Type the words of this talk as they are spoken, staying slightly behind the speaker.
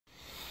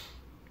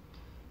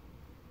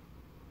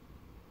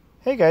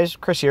Hey guys,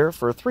 Chris here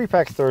for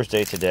 3-Pack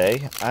Thursday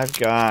today. I've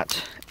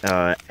got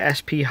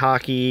SP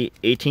Hockey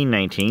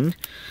 1819.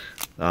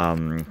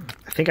 I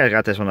think I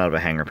got this one out of a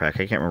hanger pack. I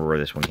can't remember where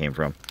this one came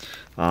from.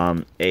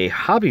 A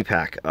hobby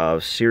pack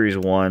of Series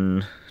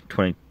 1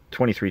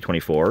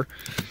 23-24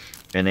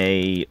 and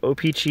a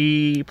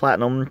OPC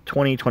Platinum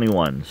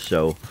 2021.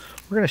 So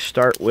we're going to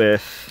start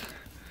with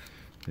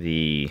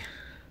the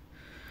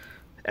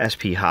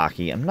SP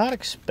Hockey. I'm not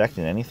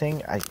expecting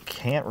anything. I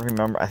can't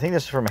remember. I think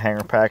this is from a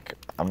hanger pack.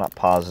 I'm not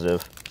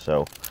positive,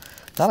 so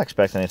not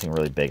expecting anything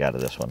really big out of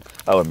this one.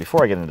 Oh, and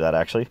before I get into that,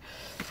 actually,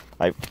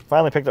 I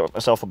finally picked up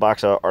myself a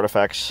box of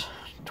Artifacts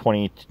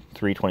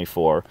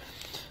 23-24.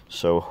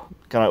 So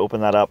gonna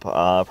open that up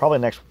probably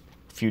next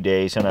few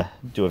days. Gonna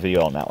do a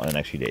video on that one in the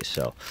next few days.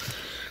 So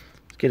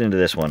let's get into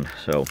this one.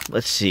 So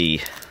let's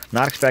see.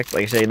 Like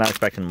I say, not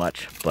expecting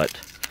much, but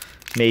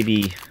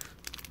maybe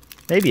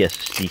a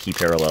sneaky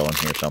parallel in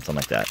here, something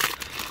like that.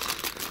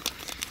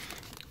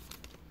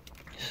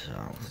 So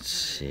let's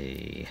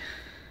see.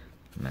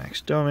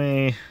 Max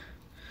Domi.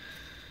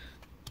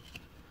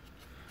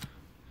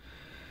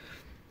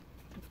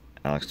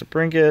 Alex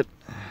DeBrincat.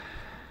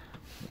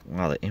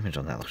 Wow, the image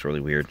on that looks really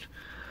weird.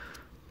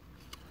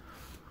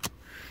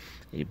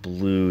 A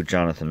blue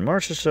Jonathan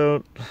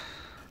Marchessault.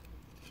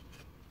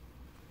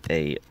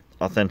 A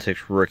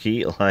authentic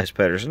rookie, Elias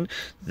Pettersson.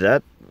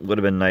 That would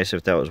have been nice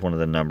if that was one of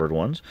the numbered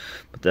ones,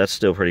 but that's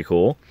still pretty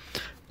cool.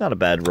 Not a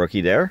bad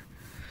rookie there.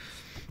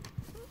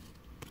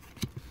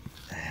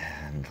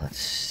 And let's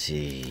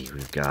see,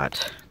 we've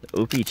got the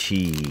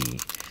OPC.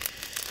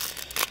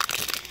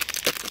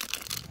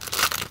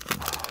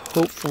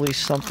 Hopefully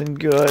something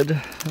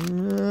good.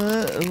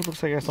 It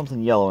looks like I got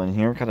something yellow in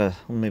here. Got a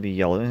maybe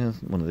yellow,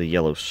 one of the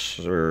yellow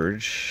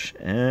surge.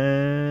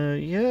 Yeah,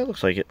 it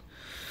looks like it.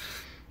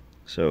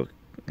 So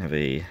I have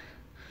a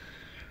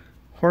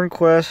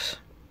Hornquist,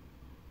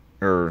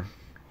 or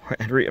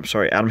Henrik, I'm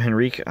sorry,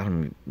 Henrik. I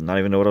don't not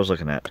even know what I was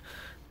looking at.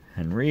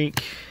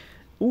 Henrik.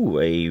 Ooh,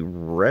 a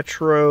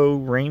retro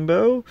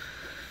rainbow.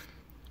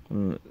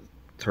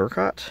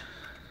 Turcotte.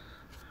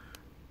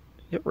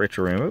 Yep,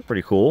 retro rainbow,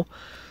 pretty cool.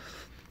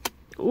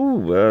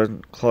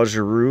 Ooh, Claude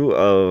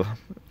Giroux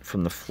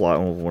from the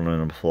one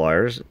of the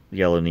Flyers,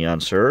 yellow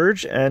neon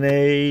surge, and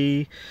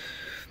a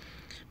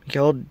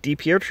Miguel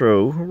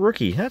DiPietro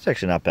rookie. That's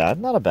actually not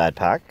bad. Not a bad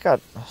pack. Got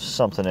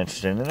something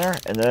interesting in there.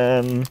 And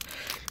then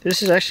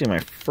this is actually my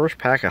first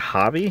pack of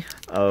hobby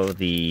of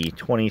the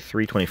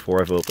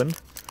 23-24 I've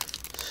opened.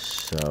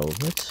 So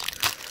let's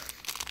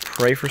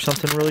pray for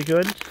something really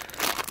good.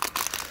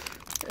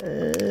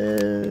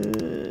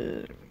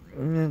 It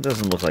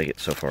doesn't look like it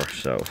so far.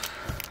 So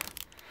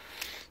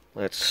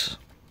let's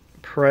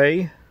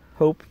pray,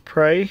 hope,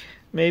 pray,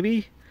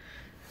 maybe.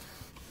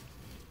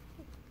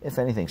 If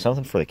anything,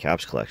 something for the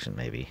Caps collection,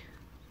 maybe.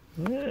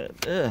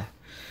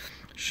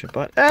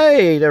 Shabbat.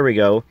 Hey, there we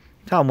go.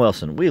 Tom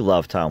Wilson. We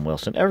love Tom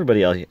Wilson.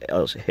 Everybody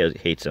else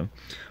hates him.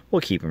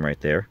 We'll keep him right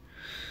there.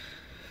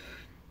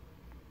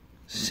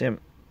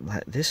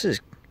 This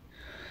is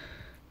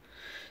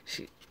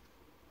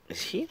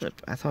he?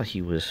 I thought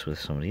he was with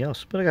somebody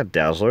else, but I got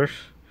Dazzler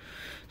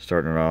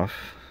starting it off.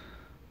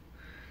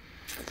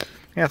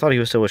 Yeah, I thought he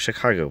was still with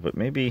Chicago, but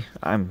maybe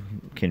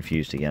I'm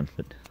confused again.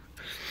 But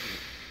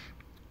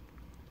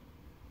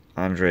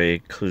Andrei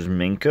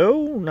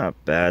Kuzmenko, not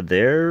bad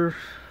there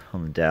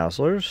on the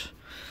Dazzlers.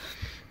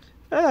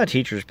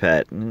 Teacher's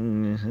Pet,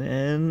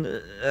 and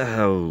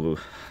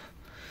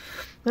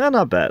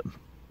not bad.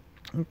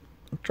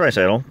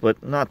 Tricycle,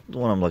 but not the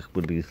one I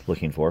would be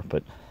looking for.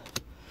 But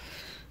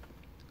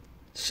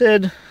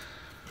Sid,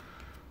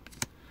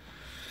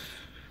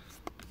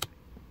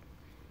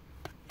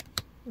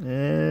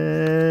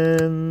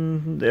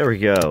 and there we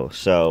go.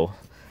 So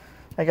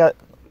I got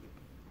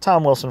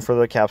Tom Wilson for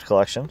the Caps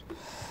collection.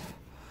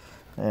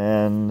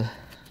 And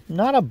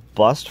not a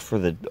bust for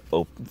the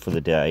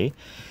day.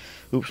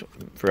 Oops,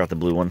 forgot the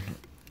blue one.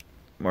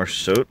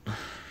 Marchessault.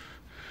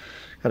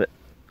 Got an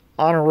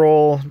honor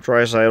roll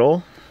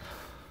Draisaitl.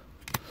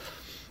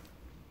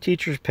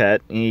 Teacher's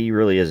Pet. He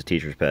really is a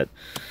teacher's pet.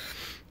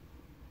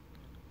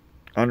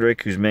 Andrei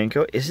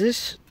Kuzmenko. Is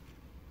this?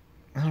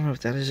 I don't know if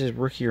that is his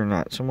rookie or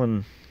not.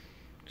 Someone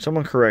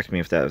correct me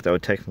if that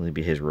would technically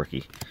be his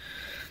rookie.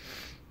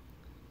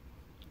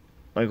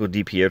 Michael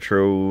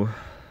DiPietro.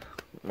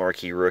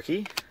 Marquee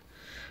rookie.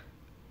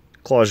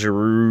 Claude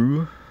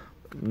Giroux,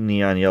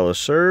 neon yellow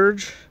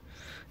surge,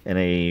 and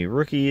a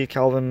rookie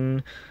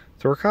Calvin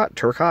Turcotte.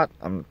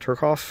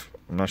 Turcoff.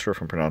 I'm not sure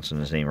if I'm pronouncing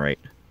his name right.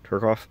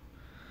 Turcoff.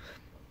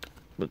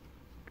 But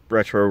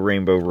retro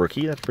rainbow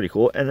rookie. That's pretty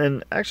cool. And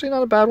then actually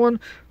not a bad one.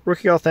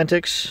 Rookie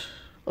Authentics,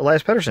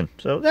 Elias Pettersson.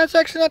 So that's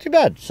actually not too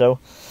bad. So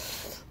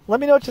let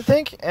me know what you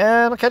think,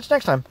 and I'll catch you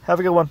next time. Have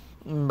a good one.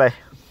 Bye.